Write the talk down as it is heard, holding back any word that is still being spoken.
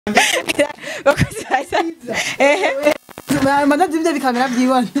bakoze Madazi byo bikamera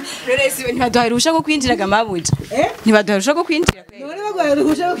byibona. rese ntibaduharirusha ko kwinjiraga mabuja ntibaduharirusha ko kwinjira None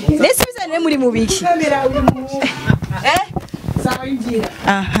bagwarirusha ko. rese bizane muri mubiki Kamera uri mu. Sawa injira.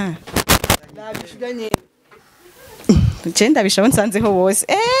 aha Nabishuganye. Genda bishaho nsanzeho bose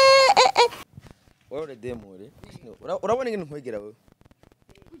Wewe demore. Urabona ingene nkwegera wewe?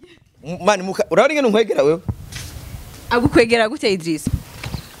 Mani muka urabona ingene nkwegera wewe? agukwegera gute Idris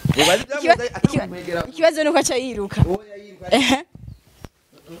Ubazi byamuze akamwegera. ikibazo nuko aca yiruka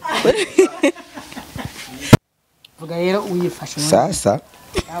Vuga rero uyifashe. Sasa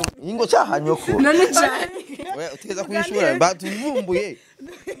ingo cyahanyoko. none cyane We utegeza kuyishura batuvumbuye.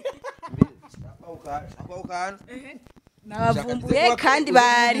 Akawukana. nabavumbuye kandi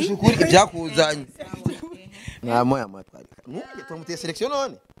bari Shukuri ibyakuzanye. Namo ya matwari. Nuke tumuteye selection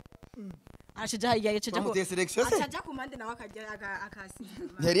none. acaja hariya yacaja Tumuteye selection se. acaja ku mpande nawe akajya akasi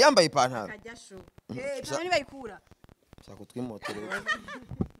Ntiyari yambaye ipantaro. akajya sho tani bayikura Sako twimoto rero.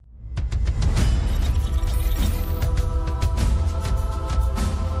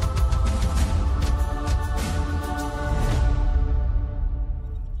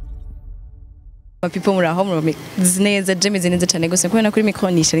 People muraho neza jemeze neza cyane gose kubera kuri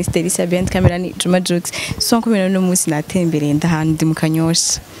micronisha ni Deliciya behind camera ni Juma Jux so kubera no munsi natembereye ndahantu ndi mu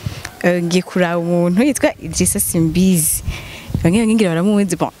Kanyosha ngiye kuraba umuntu yitwa Idrissa Simbizi bangiye ngingira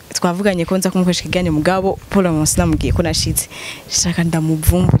baramuzi bon twavuganye ko nza kumukoresha kigane mugabo Paul Monsi namubwiye ko nashitse shaka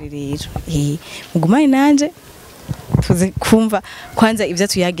ndamuvumbure rero mugumane nanje tuze kumva kwanza ivyo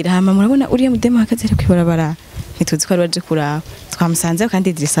tuyagira hama murabona uriya mudema akazera kwibarabara ntituzi ko ari waje kuraba twamusanze kandi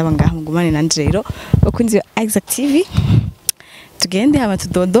Idrissa abangaha mugumane nanje rero bakunzi Exact TV tugende hama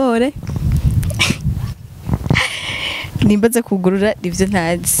tudodore nimbaza kugurura ivyo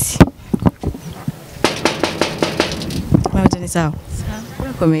ntazi Mabajani sawa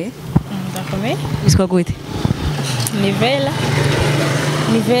urakomeye Ndakomeye. witwa gute Nivela.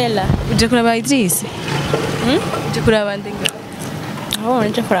 uje kuraba Idrissa uje kuraba ndenga Aho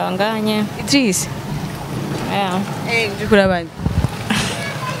nje kuraba nganye. Idrissa uje kuraba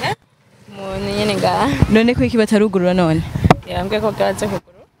Umuntu nyene nga. none ko iki batarugurura none Yambwiye ko gaze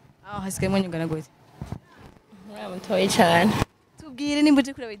kuguru. aho hasigaye mwanyungana gute Uriya mutoyi cyane. tubwire nimba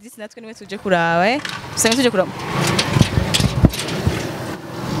uje kuraba Idrissa natwe niwe tuje kuraba usanga tuje kuraba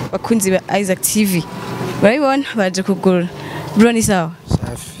bakunzi ba Exact TV barabibona baje kugurura bro ni sawa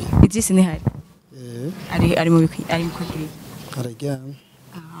Safi. Idrissa ni hari ari mu biki ari mu kugira Araryamye.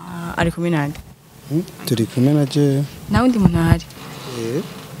 ari kumwe nande Turi kumwe na je. nawe ndi muntu ahari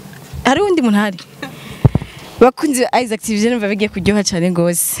hari undi muntu ahari bakunzi ba Exact TV numva bigiye kuryoha cyane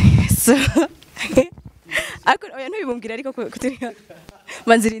gose so ariko oya ntubibumbwira ariko kutiriha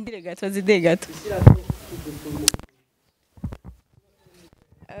manzirindire gato zide gato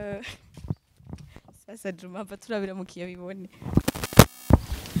sasa Juma hapa turabira mu kiyo bibone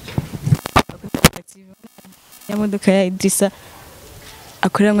ya modoka ya Idrissa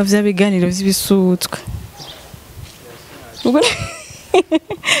akoreramwe vya biganiro vy'ibisutwa ubwo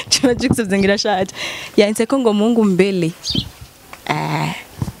Chama Jux vyengira shaje yanse ko ngo Mungu mbele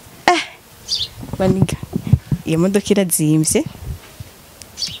baniga iyo modoka irazimvye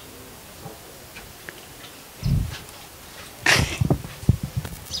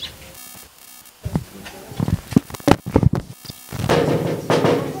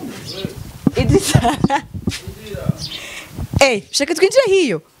Idrissa shaka twinjira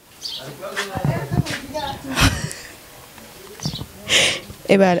hiyo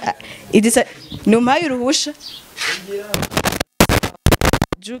ebara Idrissa numpaye uruhusha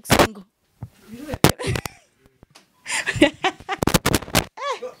Jux ngo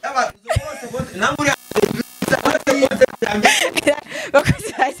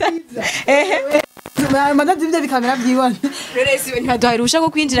Madazi byo bikamera byibona. rese ntibaduharirusha ko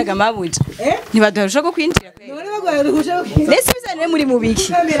kwinjiraga mabuja ntibaduharirusha ko kwinjira None bagwarirusha ko. rese bizane muri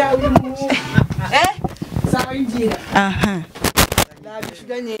mubiki Kamera uri mu. Sawa injira. aha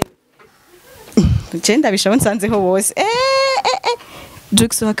Nabishuganye. genda bishaho nsanzeho bose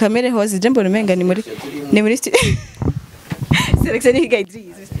Jux wa kamere hose je mbona umenga ni muri selection higa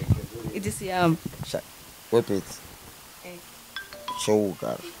Idrissa yam Wepeti.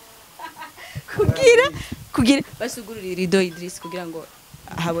 Showuka. kugira basugurira irido Idrissa kugira ngo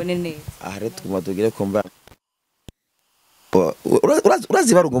habone neza Ahare tuguma tugire komba.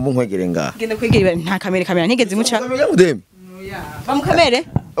 Urazi barugomba nkwegere nga. genda kwegera nta kamera ntigeze muca Kamera mudeme. bamukamere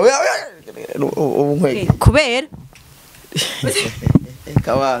Oya ubu nkwege. kubera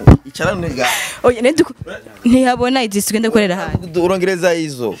Kabanga icara nega. oya ntiyabona Idrissa ugenda korera hano Urongereza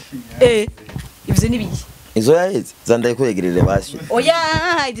izo. ivyo ni biki izo yaheze zandaye kwegerere basi oya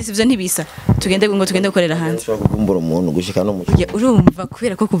idisi ivyo ntibisa tugende gukorera hanze ushobora kuvumbura umuntu gushika no mu oya urumva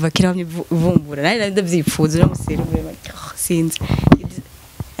kubera ko kuva kira vumbura nari ndavyipfuza no muserure sinzi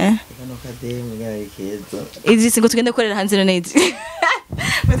kano kademu gakezo idisi ngo tugende gukorera hanze no nezi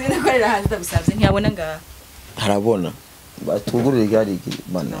tugende gukorera hanze ndabusavye ntiyabona ngaha harabona batugurire gari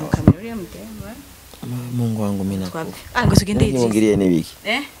bana kamera uri mutema Mungu wangu mimi twabe ngo tugende idisi ngiriye nibiki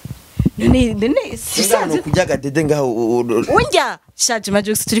none sisanzwe kujaga dede ngaho unja shaje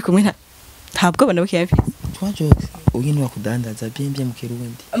majux turi kumwe ntabwo bana bukiye mfise twajox ugini wakudandaza byembye mu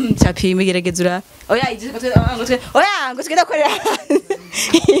kirundi chapi migerageza ura oya idisi ngo tugende gukorera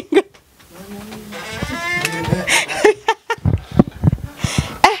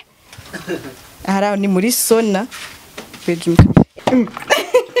Hara ni muri sona bedroom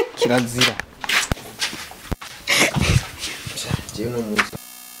kirazira je no muri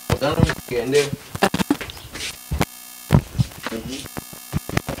dano kende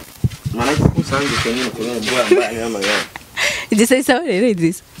mana kusanze kwenye kwenye mbwa mbaya nyama ya idisa isa rero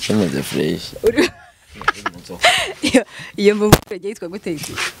idisa chama de fresh iyo mbumbu yitwa gute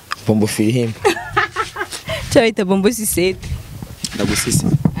iki bombo film cyahita bombo sisete ndagusisi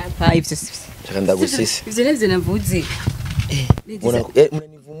apa ivyo sisi ndagusisi ivyo navyo navuze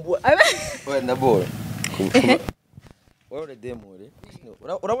unanivumbua wewe ndabora wewe demore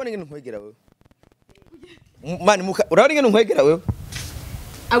urabona ingene nkwegera wewe mani urabona ingene nkwegera wewe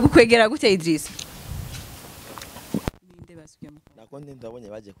agukwegera gute Idrissa ninde basubya mukuru nakonde ndabonye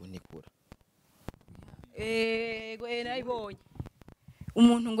baje kuntikura naribonye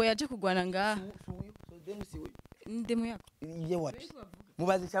umuntu ngo yaje kugwana ngaha ndemu yako iye wapi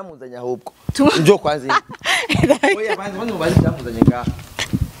mubazi cyamuzanya ahubwo njo kwanza oya banza mubazi cyamuzanya ngaha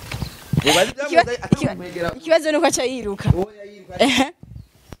mubazi cyamuzanya atumwegera ikibazo nuko acha yiruka oya yiruka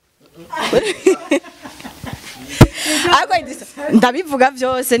Ako Idrissa ndabivuga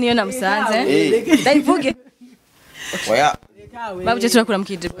byose niyo namusanze ndabivuge oya babuje turakura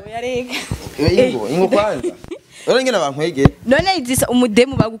mukije oya rega ingo kwanza ora ngena bankwege none Idrissa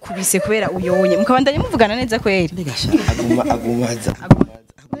umudemu bagukubise kubera uyonye mukabandanye muvugana neza kweri agumaza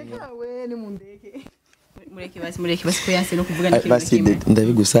we ni mundeke mureke basi ko yanse no kuvugana ikintu basi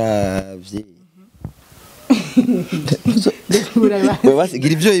ndabigusavye we basi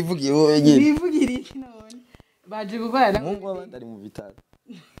gira ivyo yivugiye wowe nyine bivugira iki none baje gukora mungu abandi ari mu bitaro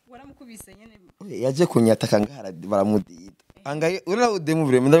waramukubise nyene yaje kunyataka ngahara baramudida angaye ura udemu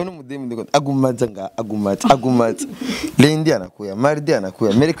vrema ndabona umudemu ndiko agumaza lendi anakuya mardi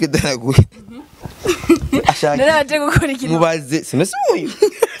anakuya mercredi anakuya ashaka none baje gukora ikintu mubaze sinasi uyu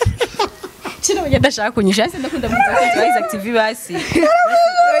kino bajya ndashaka kunyisha se ndakunda muza ko twice active basi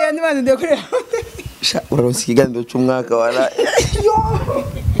oya ndibanze ndekorera uraronse ikiganiro cy'umwaka wara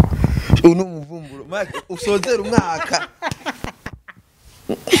uno muvumburo maka usozera umwaka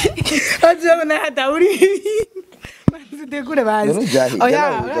azabona hata uri manzi ndekure bazi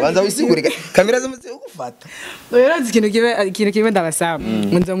oya banza wisigurika kamera zamaze ugufata oya urazi ikintu kibe ndabasaba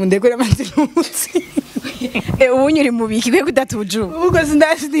munza mundekure manzi n'umutsi ubunyuri mubiki kwe kudatuju ubwo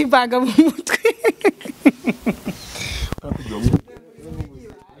sindashidipanga mu mutwe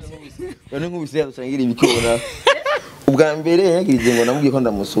Bane nkubisira dusangira ibikona ubwa mbere yagirize ngo namubwiye ko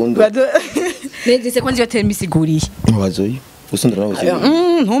ndamusunda Neze ko nzi yotera misiguriye mubazoyo usundura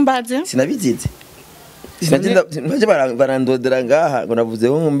nawe ntumbaze sinabizize naje barandodera ngaha ngo navuze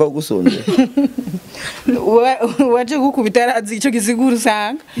ngo ngomba gusonza waje gukubita arazi ico gisigura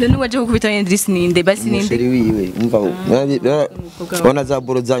usanga none waje gukubita Idrissa ninde basi ninde umuseri wiwe umva ubona za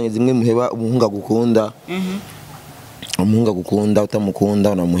boro zanyu zimwe muheba umuhunga gukunda umuhunga gukunda utamukunda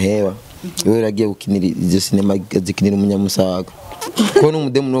unamuheba wewe uragiye gukinira izo sinema zikinira umunyamusaga ko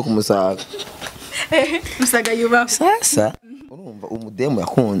n'umudemu no kumusaga musaga yuba sasa urumva umudemu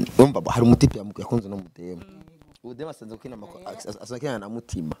yakunze urumva hari umutipe yakunze no mudemu udemu asanze gukina asakina na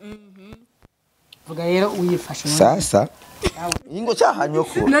mutima vuga rero uyifashe sasa ingo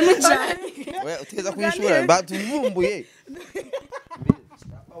cyahanyoko none cyane we uteza kwishura batuvumbuye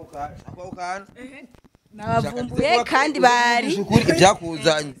akawukana nabavumbuye kandi bari shukuri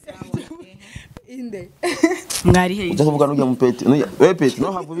ibyakuzanye inde mwari he uza kuvuga n'ujya mu peti we peti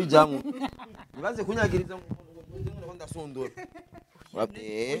no havu bijamwe nibaze kunyagiriza ngo ndasondora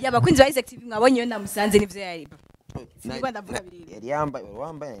yabakunzi ba Isaac TV mwabonye yo namusanze nivyo yari Niba ndavuga biriri yari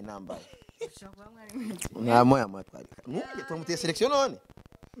wambaye nambaye namo yamatwari nuje tumuteye selection none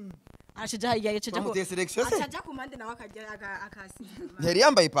ashaje hariya yacaje tumuteye selection se acaje ku mande nawe akajya akasi yari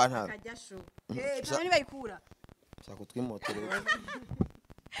yambaye ipantaro akajya sho tani bayikura shaka twimoto rero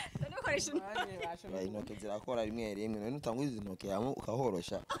none ukoresha intoke zirakora rimwe rimwe none utanguza intoke yamu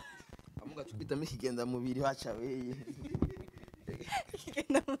ukahorosha amuga tupita mikigenda mubiri wacha weye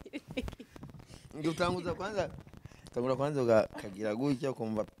Kigenda mubiri. Ngitanguza kwanza ukagira gutya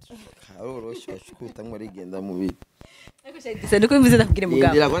kumva karoroshe washukutamwe rigenda mubiri. Ariko shayidise nuko bivuze ndakubwire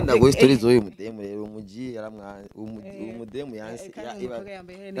mugabo. Ndira kwanda go stories oyo mudemu rero umuji yaramwa umudemu yansi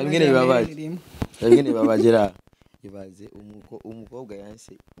yabwene bibabaje. Yabwene bibabagera ibaze umukobwa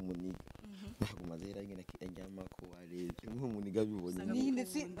yansi umuniga. Nakumaze rero ngene kijyama ko areze nk'umuniga bibonye. Ninde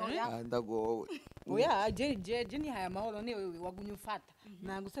si Ndagowe. oya je ni haya mahoro ni wewe wagunye ufata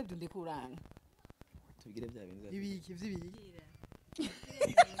nagusabye ndekuranga Tubigire bya bintu. ibiki vy'ibiki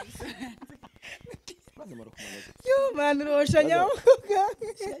Maze marukumanaje. yo man rosha nyamuka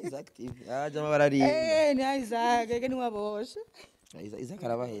Exactive. Aja mabarari. ni Isaac ni wabosha Iza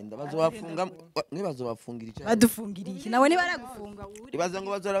karabahenda bazobafunga bafungira icyo. Badufungiriye iki nawe ntibaragufunga uri. Ibaza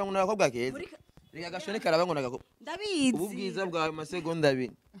ngo bazora ngo nakobwa keza. Reka gashone karabangona gako. Ndabizi. Ububwiza bwawe masegonda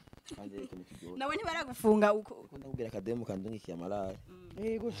abiri. Kanje reka mukigoye. Nawe ntibaragufunga uko. Ndakubwira akademu kandungikiye amarara.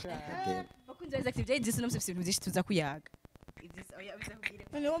 yego sha Bakunze Isaac bya idisi no mufite ibintu byinshi tuza kuyaga. Idisi oya bizakubwira.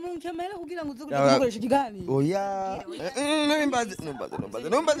 none wo mu kamera kugira ngo uze gukoresha ikiganiro Oya.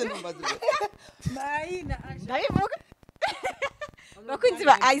 Numbaze. maina Ndabivuga. Bakunze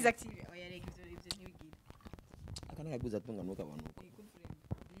ba Isaac TV. Oya reka ibyo ntibigira. Akana kaguza tunga nuka abantu.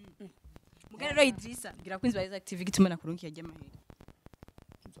 Mugere ro Idrissa gira kunze ba Isaac TV gituma nakurunki yajya mahera.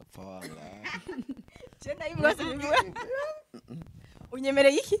 Nzapfa wanga. Je ndabivuga bivuga.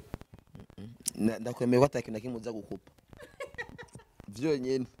 Unyemereye iki? Ndakwemeye ko atakintu kimuza gukupa.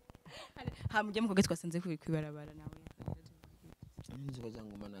 Vyonyene. Ha mujye mukoge twasanze kwibarabara nawe. Nzi ko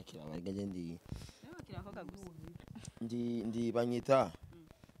zangu manakira abageje ndi. Kirakoga gusa. Ndi banyita.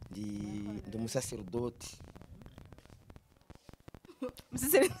 Ndi umusacerdote.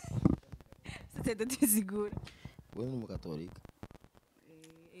 Sacerdote zigura. Wewe ni mukatolika.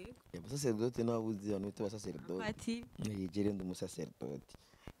 Umusacerdote nabuzi abantu bita abasacerdote. Ati Yegere ndi umusacerdote.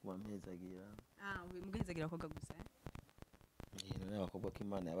 Wampezagira. we mugezagira koga gusa. Yero n'abakobwa ko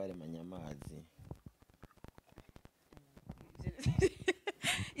Imana yabaremanye amazi.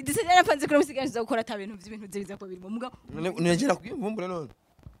 Idise yarapanze kuri musiganyiza gukora ibintu byiza ko birimo mugabo. Negera kuyivumbura none.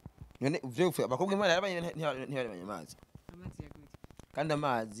 None uvyo abakobwa Imana yabaremanye amazi. Amazi yaguye. Kandi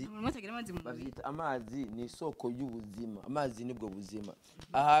amazi Umuntu atagira amazi mu mubiri. bavyita amazi ni isoko y'ubuzima. Amazi nibwo buzima.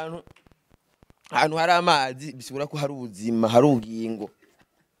 Ahantu hari amazi bisubira ko hari ubuzima, hari ubugingo.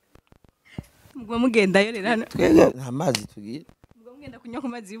 Mugwa mugendayo rero hano. Twega nta mazi tugira. Mugwa mugenda kunywa ku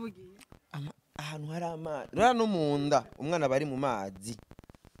mazi y'ubugiye. Ahantu hari amazi. Rero no munda umwana bari mu mazi.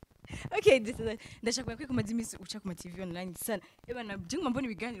 Okay, ndashaka ko kumaza imisi uca ku TV online sana. Ebana byuma mbona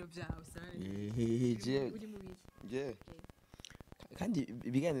ibiganiro byawe sana. Je. Uri mu biki? Je. Kandi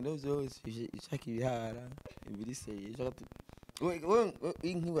ibiganiro byose ishaka ibihara, ibiriseye, ishaka we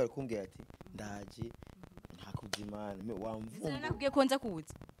inkibara kumbwira ati ndaje ntakuzimana wamvumba. Nakubwiye ko nza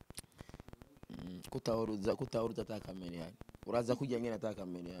kuza. Kutahoruza atakamere yani. Uraza kujya nyene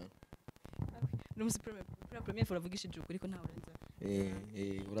atakamere yani. Numusi premier for avugishije ukuri ko nta uranza.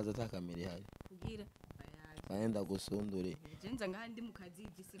 Uraza atakamere yani. Kugira. Bagenda gusundure. Jenza ngahandi mu kazi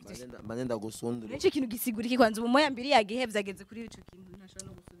gisivye. Bagenda gusundure. Nicyo kintu gisigura iki kwanza umoya mbiri yagihevye ageze kuri ico kintu ntashobora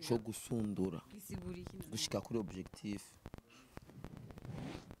no gusubira. Cyo gusundura. Gisigura iki? Gushika kuri objectif.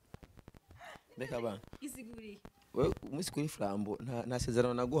 Beka bana. Gisigura iki? Wewe umisi kuri flambo nta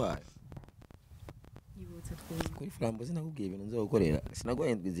sezerano naguhaye. Yibutse twumva. Kuri flambo sinakubwiye ibintu nzogukorera.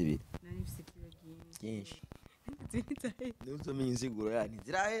 Sinaguhendwe zibiri. Nari mfite kibagiye. Byinshi. Zitahe. Nuzomenya insiguro yani.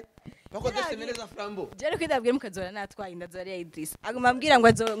 Zirahe. Bako desemereza flambo. Jero kwidabwiye mukazora natwaye indazora ya Idrissa. Aguma ambwira ngo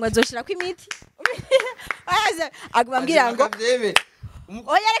azoshira ku imiti. Aguma ambwira ngo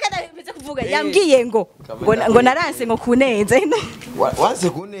oya reka ndabeze kuvuga yambwiye ngo naranse ngo kuneza. Wanse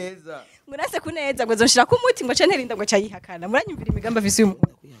kuneza. Ngo nase kuneza ngo azoshira ku muti ngo cenerinda ngo cayihakana. Muranyumvira imigamba afise uyu muntu.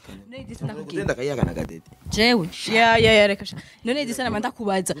 None Idrissa ndakubwiye. Ndenda kayihakana gadede. Jewe. Ya reka. None Idrissa namanda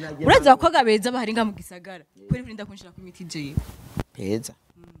kubaza. Uraza abakobwa beza bahari nga mu gisagara. Kuri nda kunshira ku imiti jewe. Beza.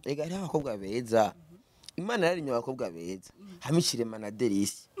 Ega ari abakobwa beza. Imana yarinye abakobwa beza. Hamishirema na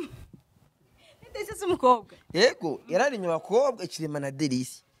Delisi. Idrissa si umukobwa. Yego, yararinye abakobwa ikirema na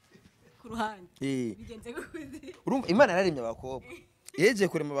Delisi. Ku ruhande. Bigenze gute? Urumva Imana yararinye abakobwa. Yeje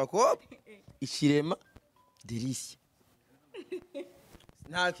kurema abakobwa ikirema Delisi.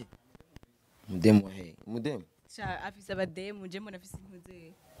 Naki. Mudemu he. Mudemu. Cha afisa abademu je mbona afisa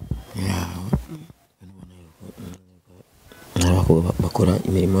impuze. Yawe. Abakobwa bakora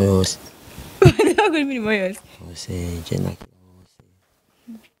imirimo yose. Bakora imirimo yose. Bose je naki bose.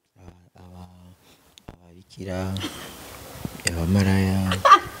 Ababikira. Abamaraya.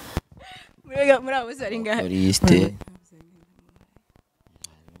 Muri abo bose bari ngaha. Poliste.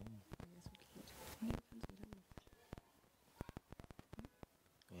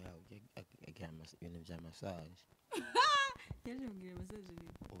 ibintu bya massage yaje mbwira massage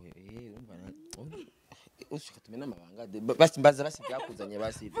urumva ushaka tumena amabanga basi mbaza basi byakuzanye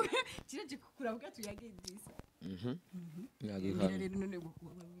basi kiraje kurabwa tuyagezisa nagika rero none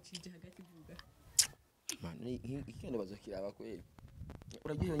wicije hagati vuga man ikende bazokiraba kweli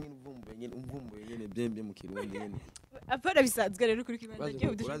uragiye nyine umvumbuye nyine byembe mu kirundi nyine apara bisanzwe rero kuri kibanza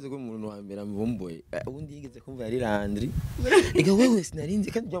gihe urazi ko umuntu wa mbere amvumbuye ubundi yigeze kumva yari Landry ega wewe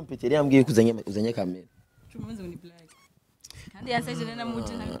sinarinzi kandi John Peter yambwiye uzanye kamera cyumunze ni black kandi yaseje na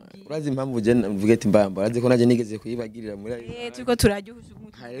muje nakubwiye urazi impamvu je mvuge ati mbamba urazi ko naje nigeze kuyibagirira muri turiko turajyuhusha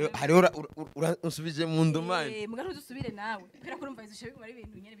umutwe hari unsubije mu ndomani muga ntudusubire nawe pera kurumva izisha bimara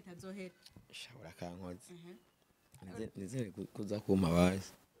ibintu nyene bitazohera shabura kankoze nizere kuza kuma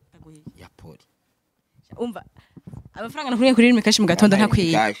bazi ya poli umva amafaranga nakuriye kuri rimwe kashi mu gatondo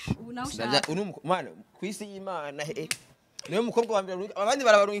ntakwiye ubu nawe ushaka mana kwisi y'Imana niwe mukobwa wa mbere abandi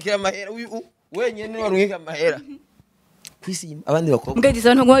barabarungikira amahera wenyene warungika amahera kwisi abandi bakobwa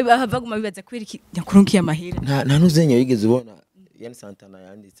mbwediza abantu ngo bavaguma bibaza kwera iki yakurunkiye amahera nta nuzenye wigeze ubona yani Santana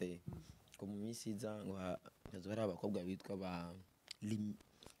yanditse ko mu minsi iza ngo hazobara abakobwa bitwa ba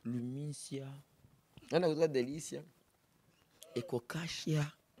Lumisia nana kuzwa Delicia Ekokashia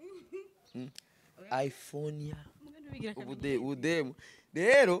iPhone ubudemu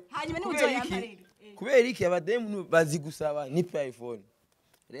rero kubera iki abademu bazi gusaba ni iPhone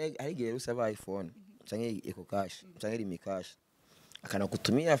arigere usaba iPhone canke Ekokash canke Rimikash akana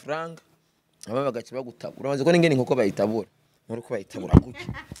kutumia franga aba bagace bagutabura urabaze ko ningene nkoko bayitabura muri ko bayitabura guke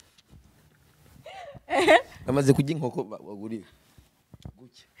amaze kujya inkoko baguriwe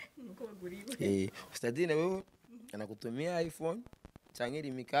guke nuko baguriwe ustadine wewe anakutumia iPhone canke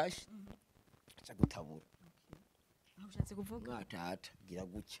Rimikash acagutabura ushatse kuvuga ngatata gira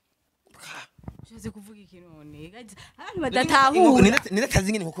guke ushatse kuvuga ikintu none abantu badatahura nina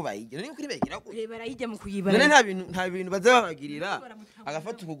tazi ngene nkoko bayigira niko kuri bayigira ko barayijya mu kuyibara nta bintu bazabagirira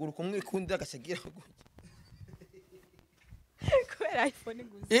agafata ukuguru kumwe kundi agashagira kubera iPhone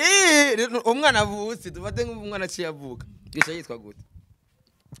gusa rero umwana avutse dufate nk'umwana aciye avuka gisha yitwa gute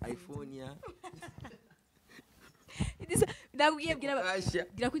iPhone ya ndabwiye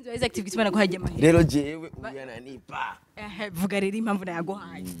bwira ko inzu active gituma naguhaje amahera rero jewe uyana nipa vuga rero impamvu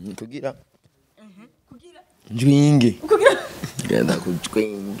nayaguhaye kugira njwinge genda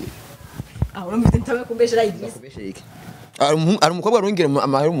kujwinge urumva ntawe kumbeshera Idris kubesheke ari umukobwa arungire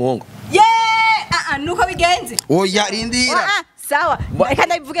amahera umuhungu nuko bigenze oya rindira sawa reka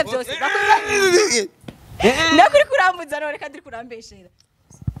ndabivuge byose nakuri kurambuza none reka ndiri kurambeshera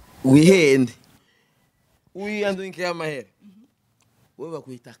wihende uyandunkiye amahera wewe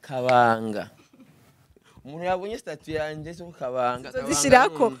bakwita kabanga umuntu yabonye statue yanje cyo kabanga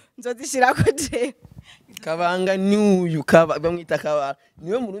nzozishirako je kabanga ni uyu bamwita kabanga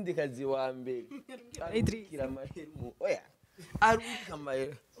niwe murundi kazi wa mbere arikira amahera oya arukika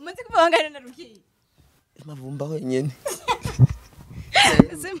amahera umaze kuvanga rero narukiye mavumba wenyene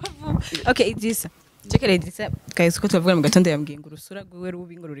okay Idrissa Chekere Idrissa kaye suko tuvuga mu gatondo yambwiye ngo urusura rwiwe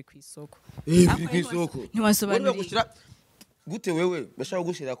rubi ngo ruri kwisoko kwisoko ntiwasobanurira gute wewe bashaka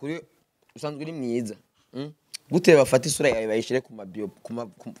gushira kuri usanzwe uri myiza gute bafata isura yawe bayishire ku mabio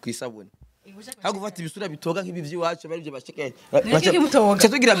kwisabone hagufata ibisura bitoga nk'ibi by'iwacu bari byo bashike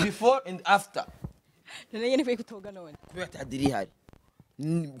tugira before and after none nyene kwe kutoga none kubera tadiri hari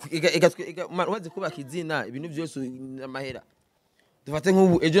waze kubaka izina ibintu byose amahera dufate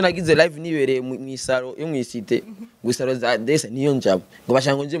nk'ubu ejo nagize live nibereye mu isaro yo mu isite gusaro za desa niyo njabo ngo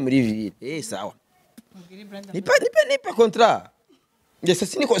bashanga nje muri ville sawa nipa contrat ngese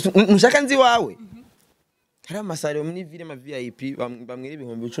siniko nshaka nzi wawe hari amasaro muri ville ma VIP bamwira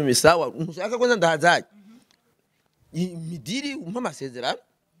ibihumbi 10 sawa nshaka ko ndahazaje midiri umpa amasezerano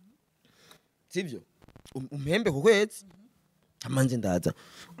sivyo umpembe ku kwezi amanje ndaza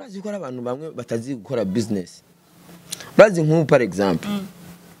urazi ko ari abantu bamwe batazi gukora business urazi nk'ubu par exemple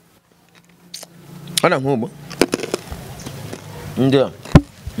ana nk'ubu ndio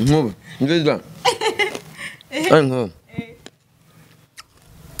nk'ubu ana nk'ubu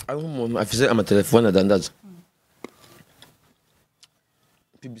ari nk'umuntu afise amatelefone adandaza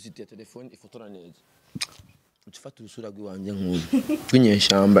publicité ya telefone ifotora neza ucifata urusura rw'iwanje nk'ubu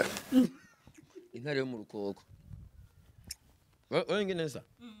rw'inyeshamba intare yo mu rukoko oye ngeneza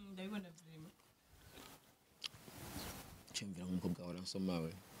ndabibona vyema cyumvira nk'umukobwa wawe nsoma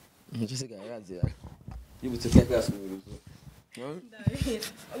we ntugisigaye yazira yibutse ko yakasumurizo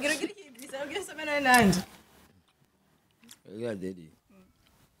ugira Idrissa ugira somena nanje ya dedi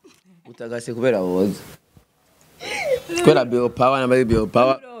utagase kubera woza kubera bio power na bio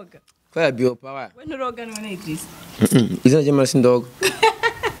power kubera bio power we nturoga none Idrissa izina je mara sindogo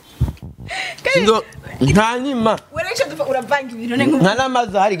sindo ntanyima werecho dufa uravanga ibintu ne nka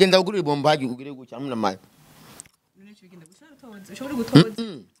namazi hari genda kugura ibombo hagi kugire gucya mu namazi nerecho bigenda gushara toza ushobora gutoza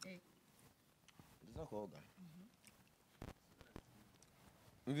koga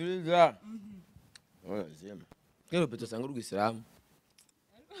mviriza oya zema kero peto sanga urwisilamu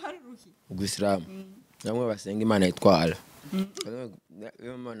urwisilamu namwe basenga imana itwara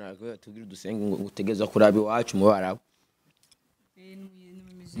imana tugira dusenga ngo utegeza kurabi wacu mu barabo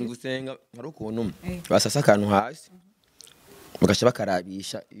mu gusenga hari ukuntu basasa akantu hasi bagasha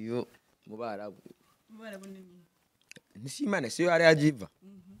bakarabisha iyo mu barabo nisi imana siyo yari yajiva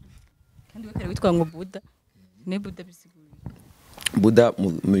kandi bakare witwa ngo Buddha ne Buddha bisigura Buddha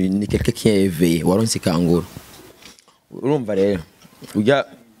ni quelqu'un qui est éveillé waronse kanguru urumva rero ujya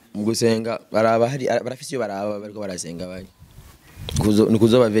mu gusenga baraba hari barafise iyo baraba bariko barasenga bari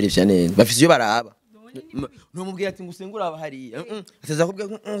nukuzo baverifya neza bafise iyo baraba no mubwira ati ngusenga uraba hari ateza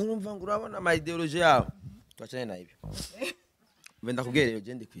kubwira urumva ngo urabona ama ideologie yawe twacane na ibyo benda kubwira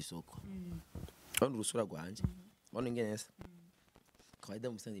je ndi kwisoko kandi urusura rwanje mbona ingenesa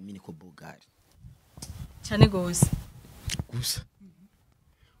kawaida musanze mini ko bogari cyane gose gusa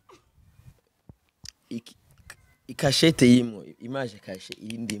ikashete yimwo image kashe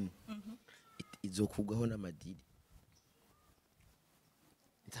irindimo izokugwaho n'amadiri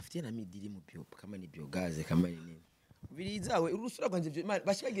ntafitie na midiri mu bio kama ni biogaze kama nini birizawe urusura rwanje byo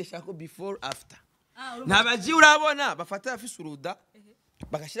bashibagisha ko before after nabaji urabona bafata afise uruda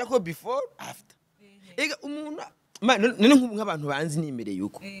bagashira ko before after ega umuntu none nk'abantu banzi nimbere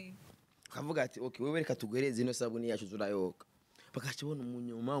yuko kavuga ati okay wewe reka tugereze ino sabuni yacu zurayoka bakacibona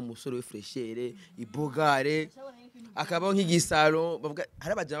umunyuma umusore we freshere ibogare akabaho nk'igisaro bavuga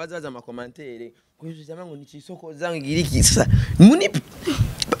hari abaje bazaza ama commentaire kuje cyangwa ngo nikisoko zangira iki sasa muni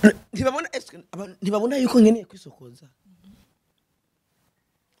ntibabona yuko nkeneye kwisokoza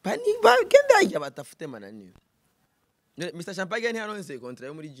bani bagenda ya batafute mananiyo Mr Champagne ntiyaronse contrat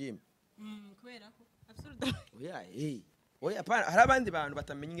yo muri gym kubera ko absolute oya hari abandi bantu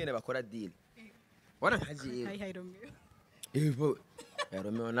batamenya ingene bakora deal wana nkagiye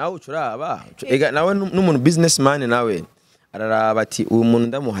Romeo nawe ucuraba ega nawe n'umuntu businessman nawe araraba ati uyu muntu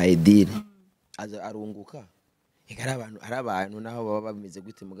ndamuhaye deal aza arunguka ega ari abantu naho baba bameze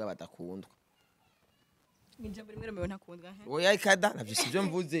gute muga batakundwa Ninjambo rimwe Romeo ntakundwa oya ikada navyo sivyo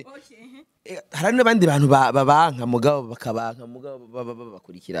mvuze hari n'abandi bantu babanka mugabo bakabanka mugabo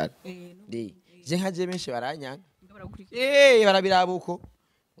bakurikirana je nkaje benshi baranyanga barabiraba uko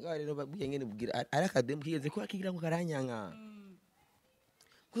mugabo rero babwiye ngene bubwira ari akademu kigeze ko akigira ngo karanyanga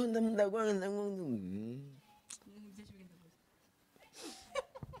kunda ndagwanda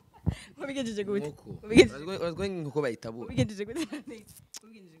ubigejeje gute ubigejeje ngo bayitabu ubigejeje gute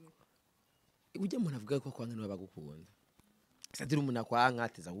ujya umuntu avuga ko kwanga niwe bagukunda sadira umuntu akwanga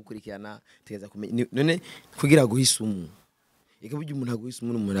ateza gukurikirana tegeza kumenya none kugira guhisumu eka buryo umuntu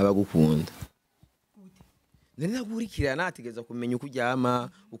aguhisumu n'umuntu abagukunda none nagukurikirana ategeza kumenya uko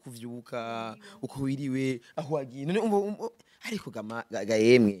uryama uko uvyuka uko wiriwe aho wagiye none ariko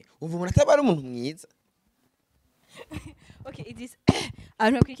gayemwe umva umuntu atabara umuntu mwiza okay it is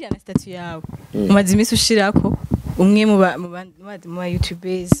abantu bakurikirana statut yawe umaze imisi ushirako umwe mu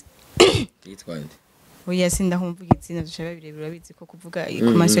YouTubers yitwande oya sindahumva igitsina dushaba birebera bizi ko kuvuga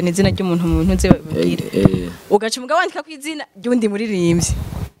ikomasiyo izina ry'umuntu nze babwira ugaca umugabo wandika ku izina ry'undi muririmbyi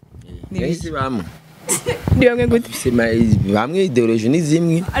nibisi bamwe ni bamwe gute bamwe ideologie ni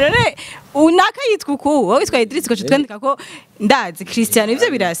zimwe none unaka yitwa uku wowe witwa Idris ko twandika ko ndazi Christian ivyo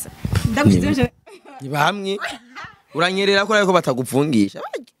birasa ndagushyize ni bamwe uranyerera ko ariko batagupfungisha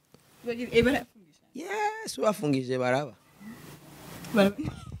yes wafungije baraba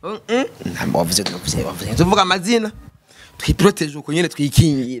bavuze tuvuga amazina twiproteje uko nyene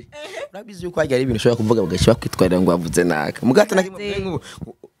twikingire urabizi yuko hajya ari ibintu ushobora kuvuga bagashiba kwitwarira ngo wavuze naka mugata na kimwe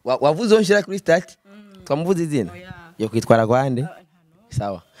wavuze onshira kuri start twamuvuze izina yo kwitwara kwande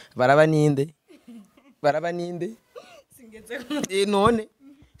sawa baraba ninde none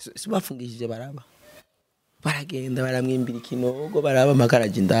sibafungishije baraba baragenda baramwimbira ikinogo baraba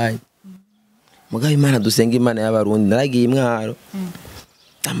makaraje indani mugabe imana dusenga imana y'abarundi naragiye imwaro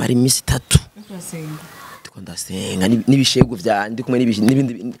tamara imisi 3 ndasenga nibishego vyandi kumwe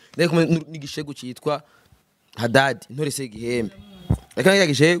n'ibindi n'igishego citwa Hadadi intore se gihembe reka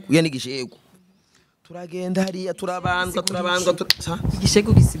ngishego ya n'igishego turagenda hariya turabandwa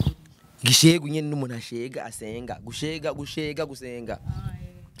igishego nyene n'umuntu ashega asenga gusenga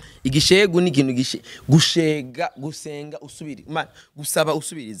igishego ni ikintu gusenga usubiri imana gusaba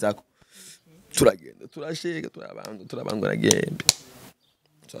usubirizako turagenda turashega turabandwa nagembe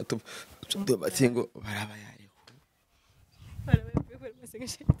batingo baraba yariko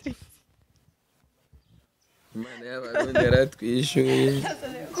Imana y'abarundi yaratwishuye.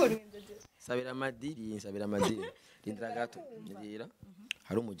 Sabira madiri. Rindira gato. Ngira.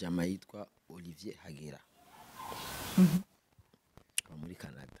 Hari umujama yitwa Olivier Hagera. Muri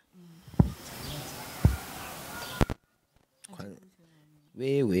Canada.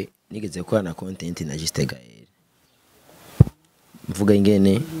 Wewe nigeze gukora na content na Juste Gael. Mvuga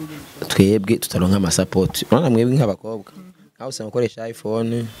ingene twebwe tutaronka ama support. Urabona mwebwe nk'abakobwa. Aho usanga ukoresha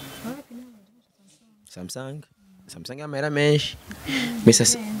iPhone. Samsung amahera menshi.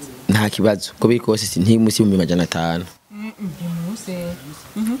 Mesa nta kibazo. Ko biri kose ntimusi mu 500.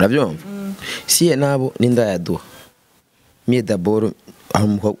 Urabyumva? Siye nabo ninda yaduha. Mie d'abord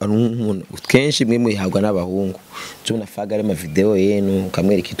kenshi mwe mwihabwa n'abahungu. Tuna fagare ma video yenu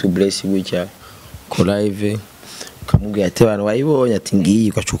kamwereka itubless gutya ko live kamubwira ati abantu bayibonye ati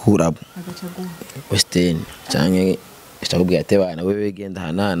ngiyi ugacukuramo Western cyane istakubwira ati bana wewe genda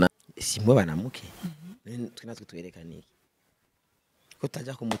hanana simwe banamuke natwe twerekana iki ko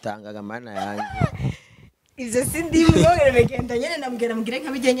tajya kumutangaga mana yanjye ivyo sindimwe begenda nyene namubwira mugire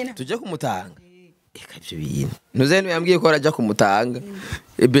nkabijye nyene tujye kumutanga eka byo bintu ntuzene yambwiye ko arajya kumutanga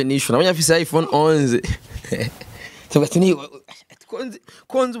Benisho nabonye afise iPhone 11 tugati ni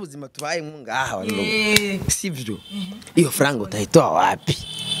konzi ubuzima tubaye ngaha wano sivyo iyo frango utahitoa wapi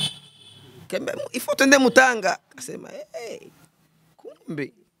kamba ifoto ndemutanga asema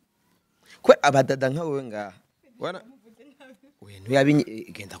kumbe kwa abadada nka wewe ngaha wana we ntuyabinye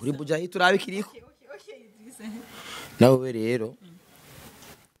genda kuri buja hito urabikiriko nawe rero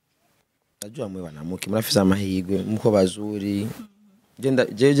ajua mwe banamuke murafise amahigwe muko bazuri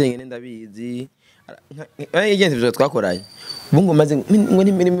jeje ngene ndabizi yegende byo twakoranye bungu maze ngo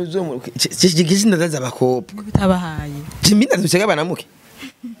ni mirimo zo mu kizinda zaza abakobwa bitabahaye jimbinda dushaka banamuke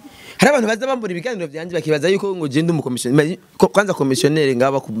hari abantu baza bambura ibiganiro byanje bakibaza yuko ngo je ndi umukomisiyoneri kwanza komisiyoneri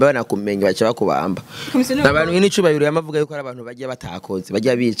ngaba kubana kumenya bacha bakubamba nabantu n'icubahiro yamavuga yuko ari abantu bajya batakoze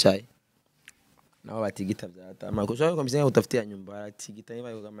bajya bicaye nabo batigita byatama ko shaka komisiyoneri utafutia nyumba atigita niba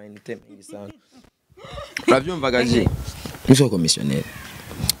yo kama inite mengi sana bavyumvaga je niso komisiyoneri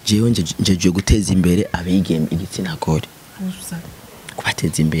jewe nje guteza imbere abigeme igitsina gore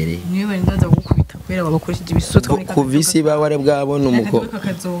kubateza imbere niwe bari ndaza gukubita kwera babakoresheje ibisutwa kuvisi baware bwabona umuko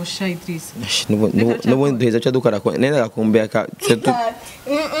kakazosha Idris nubundi duheza cyo dukora ko nenda gakumbe aka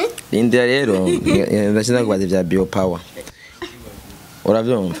India rero ndashaka kubaza bya bio power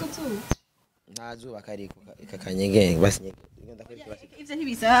uravyumva ntazuba kariko kakanyege basi ivyo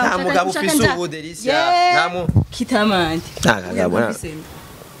ntibisa nta mugabo ufise ubu Delicia ntamu kitamandi nakagabona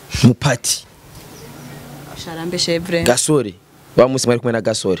mupati sharambe chevre gasore wa musi mwari kumwe na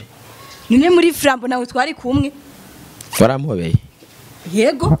gasore nine muri frambo nawe twari kumwe baramubeye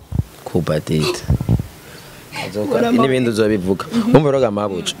yego kubatita azoka n'ibindi uzobivuga umva roga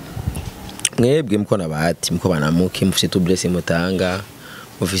mabuca mwebwe muko nabati muko banamuke mufise tu blessing mutanga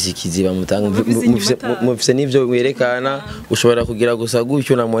mufise ikiziba mutanga mufise n'ivyo werekana ushobora kugira gusa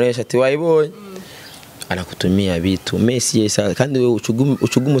gutyo namonesha ati wayibonye anakutumia bitu Messi yesa kandi we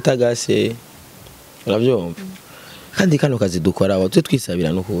ucuga umutagase uravyumva kandi kano kazi dukora aho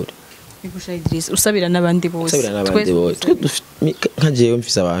twisabira n'ukuri igusha Idris usabira nabandi bose nkajeyo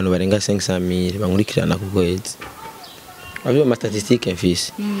mfise abantu barenga 500,000 bankurikirana ku kwezi abyo statistique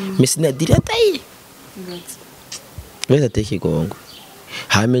mfise Messi na dirata yi weza teki gongo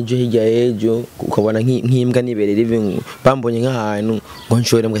hamejo hirya ejo ukabona nk'imbwa nibere living bambonye nk'ahantu ngo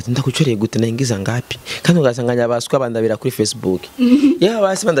nshore mbwate ndakucoreye gute nangiza ngapi kandi ugasanganya abaswa bandabira kuri Facebook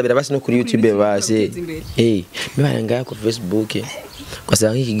basi bandabira basi no kuri YouTube basi mibana ku Facebook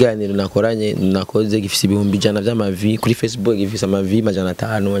kwasanga ikiganiro nakoze gifise ibihumbi 100 by'amavi kuri Facebook gifise amavi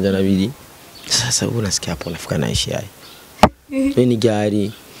 500 200 sasa unasikia hapo nafuka naishi yayi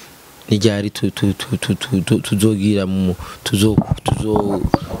nijari tuzogira mu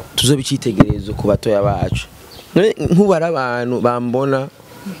tuzobicitegerezo ku batoya bacu nkubara abantu bambona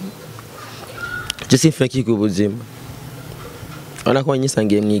je sinfaki ku buzima ana ko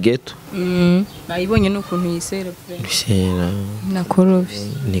nyisangiye mwigeto bayibonye n'ukuntu yisera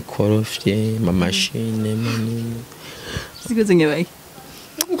ni korofye mamashine manini sigoze nyabaye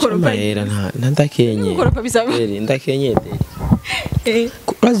ukoropa ntandakenye ndakenye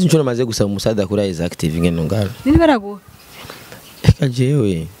Kwazi nchona maze gusaba umusada kuri is active ngeno ngaro. Nini baraguha? Eka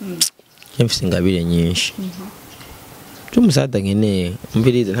jewe. Yamfise ingabire nyinshi. Umusada ngene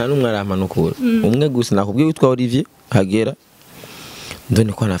umvirize nta numwe aramanukura. Umwe gusa nakubwiye witwa Olivier Hagera.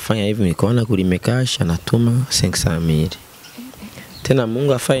 Ndone kwa nafanya hivi nikaona kulimekasha natuma 500,000. Tena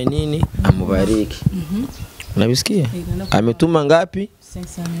Mungu afanye nini? Amubariki. Unabisikia? Ametuma ngapi?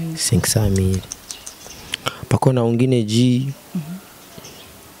 500,000. Pakona wengine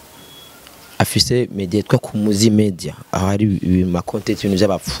dufise media twa kumuzi media aho hari ma content ibintu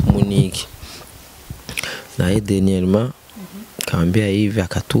by'abapfumu niki na dernièrement kambia hivi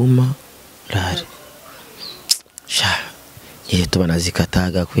akatuma rari sha yeye tubana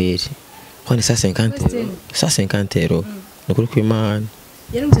zikataga kweli kwani saa 50 euro nukuri kwimana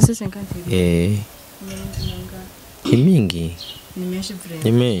yarumvise 50 imingi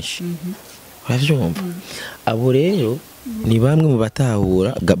ni menshi uravyumva abo rero ni bamwe mu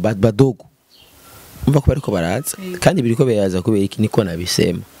batahura badogo umva ko bariko baraza kandi biriko beraza kubera iki niko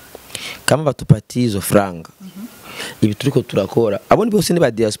nabisema kama batupatie izo franga ibi turiko turakora abo ni bose ni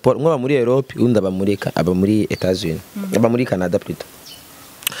ba diaspora umwe aba muri Europe undi aba muri Etats-Unis aba muri Canada plutôt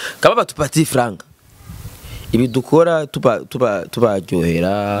kama batupatie franga ibi dukora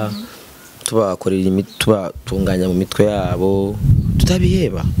tubaryohera tubakorera imiti tubatunganya mu mitwe yabo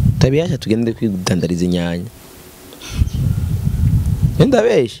tutabiheba tutabiyasha tugende kwidandariza inyanya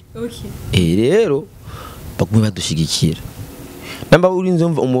ndabeshe rero bagumye badushigikira namba urinze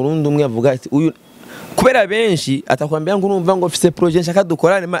umva umurundi umwe avuga ati uyu kubera benshi atakwambia ngo urumva ngo office projet nshaka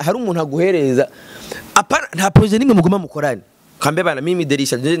dukorane hari umuntu aguhereza apana nta projet nimwe muguma mukorane kambe bana mimi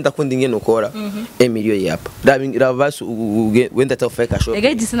Delisha ndakunda ingene ukora Emilio yapa rabasu wenda tafeka shop ega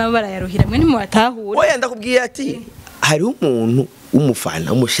igisa nabo barayaruhira mwe nimwatahura oya ndakubwiye ati hari umuntu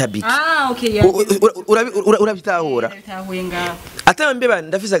umufana umushabiki okay urabitahura bitahuye ngaho atambe bana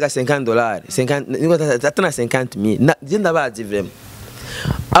ndafisa ga $50 50 atana 50000 je ndabazi vraiment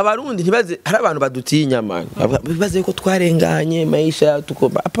abarundi ntibaze hari abantu badutinya man bibaze ko twarenganye maisha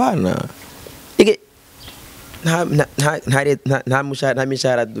tukoba apana ige nta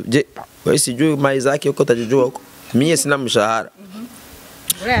mishahara je wese juu maizake uko tajijua uko mie sina mshahara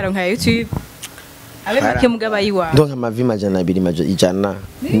uraro nka YouTube abe make mugaba yiwa ndonka mavi majana 200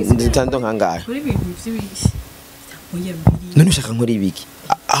 nditando nkangahe kuri ibintu by'ibiki none ushaka nkora ibiki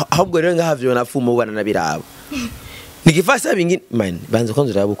ahubwo rero ngahavyo nafumo ubana nabiraba nikifasa bingi man banza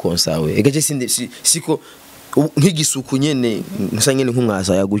kwanza rabo konsawe egaje siko nk'igisuku nyene musanyene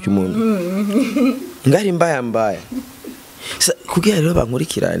nk'umwasa yagucyo umuntu ngari mbaya kugira rero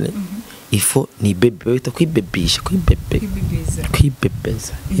bankurikirane ifo ni bebe bita kwibebisha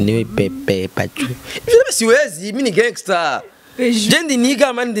kwibebeza niwe bebe pacho ivyo siwezi mini gangster jendi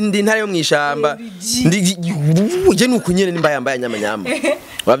niga man ndi ntare yo mwishamba ndi je nukunyene mbaya nyama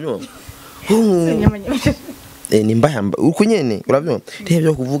wabyumva ni mbaya ukunyene uravyumva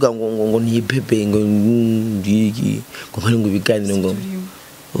rero kuvuga ngo ni bebe ngo ndigi ngo nkari ngo biganiro ngo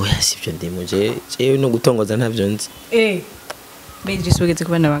oya sivyo ndimo je no gutongoza ntavyo nzi Beje sogeze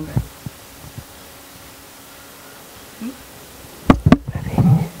kubana banga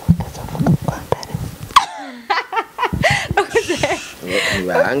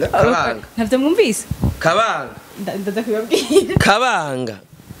kabanga ntavyo mwumvise kabanga ndaza kubabwira kabanga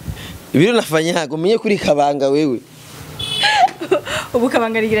ibiro nafanya gumenye kuri kabanga wewe ubu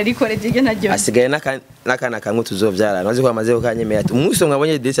kabanga rigira rikore je ntajyo asigaye nakana kamwe tuzovyara nazi ko amaze ukanyemeye ati umunsi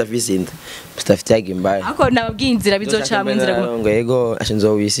mwabonye Delisha fisinda tutafitiyaga imbaya ako nababwiye inzira bizocamwe inzira ngo yego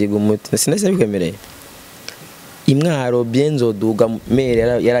ashinzo wisiga umuti sinese bikwemereye imwaro byenzo duga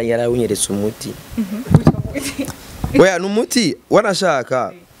mere yarawunyeretse umuti oya numuti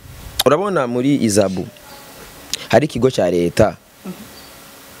wanashaka urabona muri Izabu hari ikigo cha leta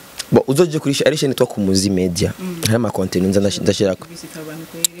bo uzoje kurisha ari shene twa kumuzi media hari ama content nza ndashirako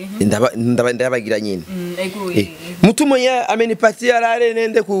ndabagira nyine mutumo ya amenipatia rare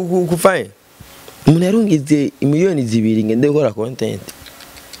nende kufanya umuntu yarungize miliyoni 2 ngende gukora content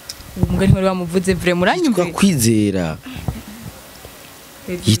umugani wari wamuvuze vrai muranyumva kwizera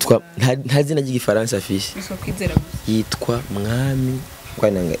yitwa nta zina ry'igifaransa afise yitwa mwami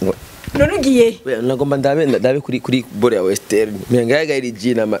kwananga nonugiye nagomba ndabe kuri bore ya western mengaga iri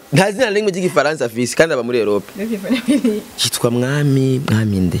jina nta zina ringo ry'igifaransa afise kandi aba muri Europe yitwa mwami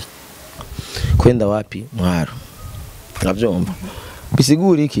nde kwenda wapi mwaro navyumva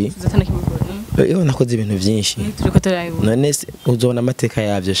bisigura iki yo nakoze ibintu byinshi none uzobona amateka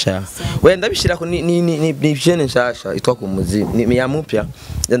yavyo sha wenda bishirako ni jene nshasha itwa kumuzi ni ya mupya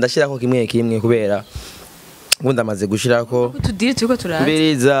ndashirako kimwe kubera ubu ndamaze gushirako tudire turiko turaza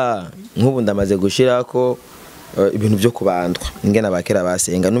mbiriza nk'ubu ndamaze gushirako ibintu byo kubandwa ingene abakera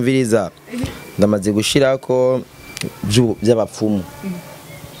basenga numviriza ndamaze gushirako by'abapfumu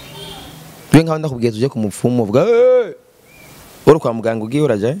benga ndakubwiye tuje ku mupfumu uvuga uri kwa muganga ugiye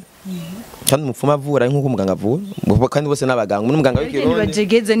uraje kandi umupfumu avura nk'uko muganga avura kandi bose n'abaganga n'umuganga w'ikirundi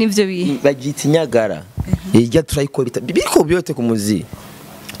bajegeze n'ivyo bagita inyagara irya turayikobita biko byote ku muzi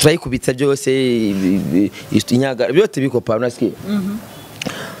turayikubitsa byose inyagara byote bikopa unasikiye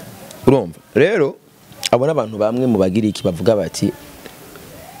urumva rero abona abantu bamwe mu bagiriki bavuga bati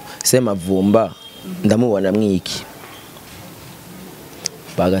Semavumba ndamubona mwiki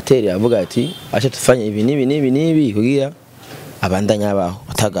bagateri avuga ati acha tufanye ibi nibi kugira abandanye abaho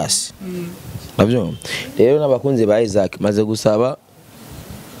atagasi nabyo rero n'abakunzi ba Isaac maze gusaba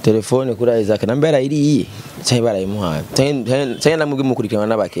telefone kuri Isaac nambera iriye cyane barayimuhaye cyane namubwi mukurikirana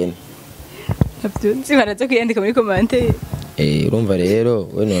n'abakene nabyo nzi baraza kwiyandika muri commentaire urumva rero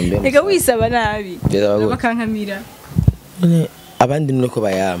we nombe ega wisaba nabi bakankamira abandi nuko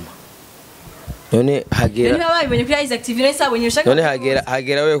bayama none hagera niba babibonye kuri Isaac TV none sabonye ushaka none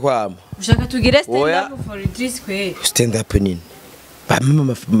hagera we kwama ushaka tugire stand up for Idris kwe stand up nini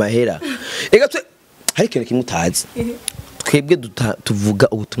bamama mahera ega twe hari ikintu kimutazi twebwe tuvuga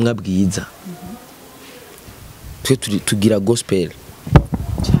ubutumwa bwiza twe tugira gospel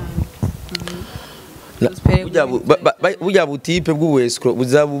burya butipe bw'uwescro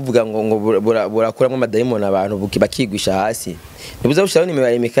buzabuvuga ngo burakuramo amadayimoni abantu bakigwisha hasi nibuzabushiraho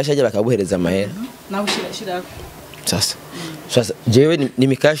nimibare mikasha ajya bakabuhereza amahera nawe ushirako sasa jewe ni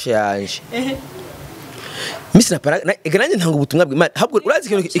mikasha yanje misi na para egranje ntango ubutumwa bw'Imana habwo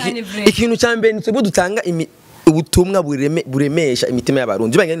urazi ikintu cyambere nitwe dutanga ubutumwa buremesha imitima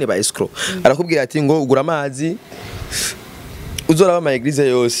y'abarundi bangene ba escro arakubwira ati ngo ugura amazi uzora bama eglise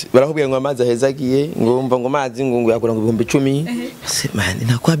yose barakubwira ngo amazi ahezagiye ngo umva ngo amazi ngo yakura ngo 10,000 man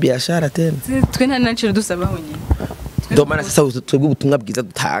nakwa biashara tena twe nta naciro dusabaho nyine domana sasa twebwe ubutumwa bwiza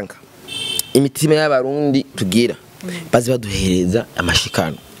dutanga imitima y'abarundi tugira bazi baduhereza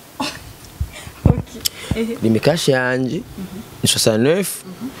amashikano limikashi yanje ni 69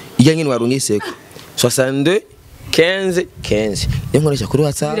 iya nyine warungiseko 62 15 yankoresha kuri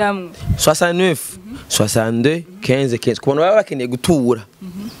WhatsApp 69 62 15 kubona baba bakeneye gutura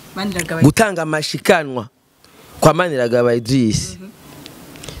gutanga amashikanwa kwa Maniragaba Idris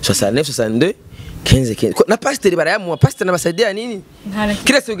 69 62 15 na pasteur barayamuha pasteur n'abasaidia nini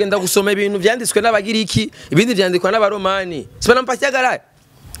kiretse ugenda gusoma ibintu byanditswe n'abagiriki ibindi byandikwa n'abaromani sibana mpashya garaye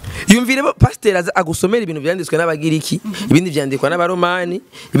yumvire pasteur agusomera ibintu byanditswe n'abagiriki ibindi byandikwa n'abaromani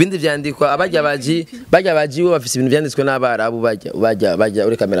ibindi byandikwa bajya baji bo bafise ibintu byanditswe n'abarabu bajya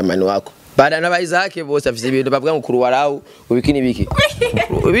uri cameraman wako bana n'aba Isaac bose bafise ibintu bavuga ngo kuruwarawu ubikini biki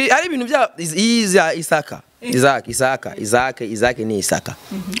hari ibintu bya Isaac ni Isaka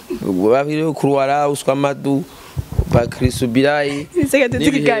babiri kuruwarawu swamadu bakrisubirayi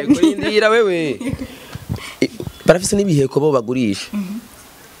ndira wewe barafise n'ibiheko bo bagurisha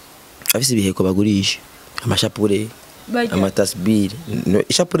afise ibiheko bagurisha amashapure amatasbiri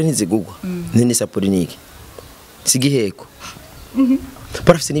ishapure ntizigugwa nini sapure niki sigiheko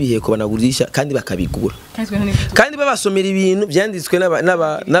barafise n'ibiheko banagurisha kandi bakabigura kandi babasomera ibintu byanditswe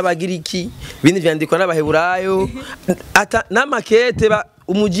n'abagiriki ibindi byandikwa n'abaheburayo ata namakete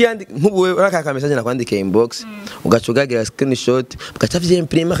umuji yandi nkubuwe rakaka message nakwandika inbox ugacugagira screenshot ugacavye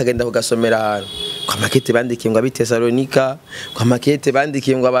imprime kagenda kugasomera hano kwa makete bandikiye ngo abitesalonika kwa makete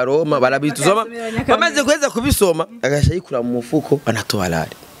bandikiye ngo abaroma barabituzoma bamaze kweza kubisoma agasha yikura mu mufuko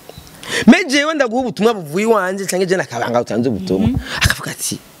banatwalari meje wenda guha ubutumwa buvuye wanje canke je nakabanga utanze ubutumwa akavuga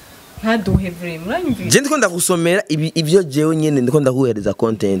ati ntaduhe vrem uranyumvira je ndiko ndagusomera ivyo jewe nyene ndiko ndaguhereza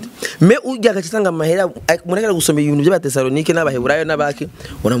content me urya gacitanga amahera murekera gusomera ibintu by'abatesalonike n'abaheburayo n'abaki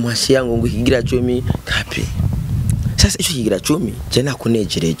unamuhashia ngo ikigira 10 kape sasa ico kigira 10 je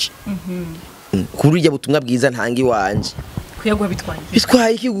nakunejereje kururya butumwa bwiza ntangi wanje kuyagwa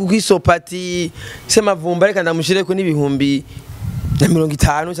bitwaye iki gwisopati semavumba reka ndamushireko n'ibihumbi na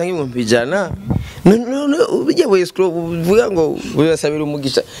 50 cyangwa ibihumbi 100 no ubije wescro uvuga ngo uyasabira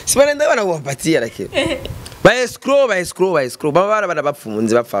umugisha sibana ndabana kumpatia rake ba escro baba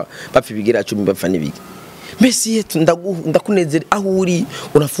bapfunze bapfa bigira 10 bapfa nibiki Messi yetu ndakunezera aho uri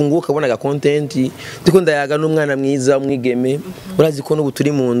unafunguka ukabona ga content ndiko ndayaga n'umwana mwiza umwigeme urazi ko n'ubu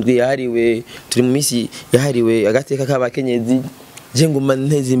turi mu ndwi yahariwe turi mu misi yahariwe agateka k'abakenyezi je nguma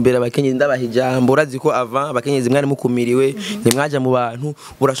nteze imbere abakenyezi ndabahijambo urazi ko avant abakenyezi mwari mukumiriwe nimwaja mu bantu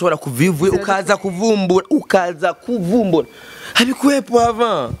urashobora kuvivuye ukaza kuvumbura habikwepo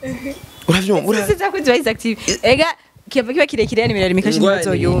avant uravyumva urazi ko Isaac active ega kiba kirekire yani mirari mikashi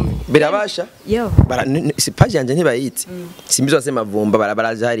ntibazo yumve birabasha yo si page yanje ntibayitse simbizo asemavumba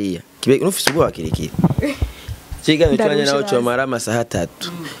baraje hariya kibe nufise ubwo kirekire kiganiro cyanye nawo cyomara amasaha 3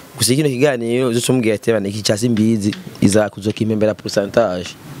 gusa kino kiganiro cyo mugiye atebana iki cya Simbizi izakuzo kimembera pourcentage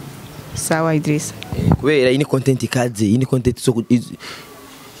sawa Idris kubera ini content ikaze ini content zo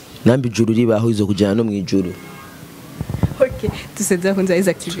nambi juru ribaho izo kujana no mwijuru okay tuseza kunza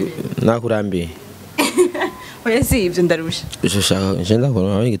Isaac TV nakurambiye oya si ibyo ndarusha ushaka ngenda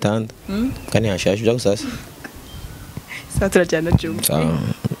ko ari gitanda kandi hashashe uja gusasa sawa turajana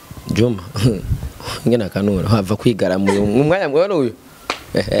Juma ngena kanura hava kwigara mu mwanya mwana uyu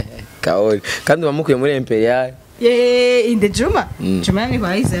Kaori kandi bamukuye muri Imperial inde Juma Juma ni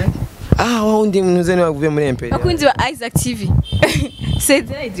kwa Isaac wa undi mnuze ni wavuye muri Imperial bakunzi ba Isaac TV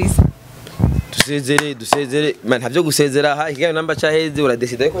sezera Idris dusezere man ntavyo gusezera ha ikiganiro namba cyaheze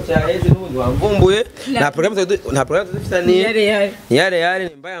uradesida ko cyaheze n'ubundi wamvumbuye nta programme dufitaniye yare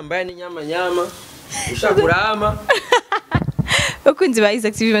ni mbaya ni nyama ushakurama bakunzi ba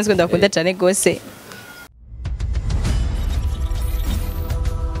Isaac TV banzwe ndakunda cyane gose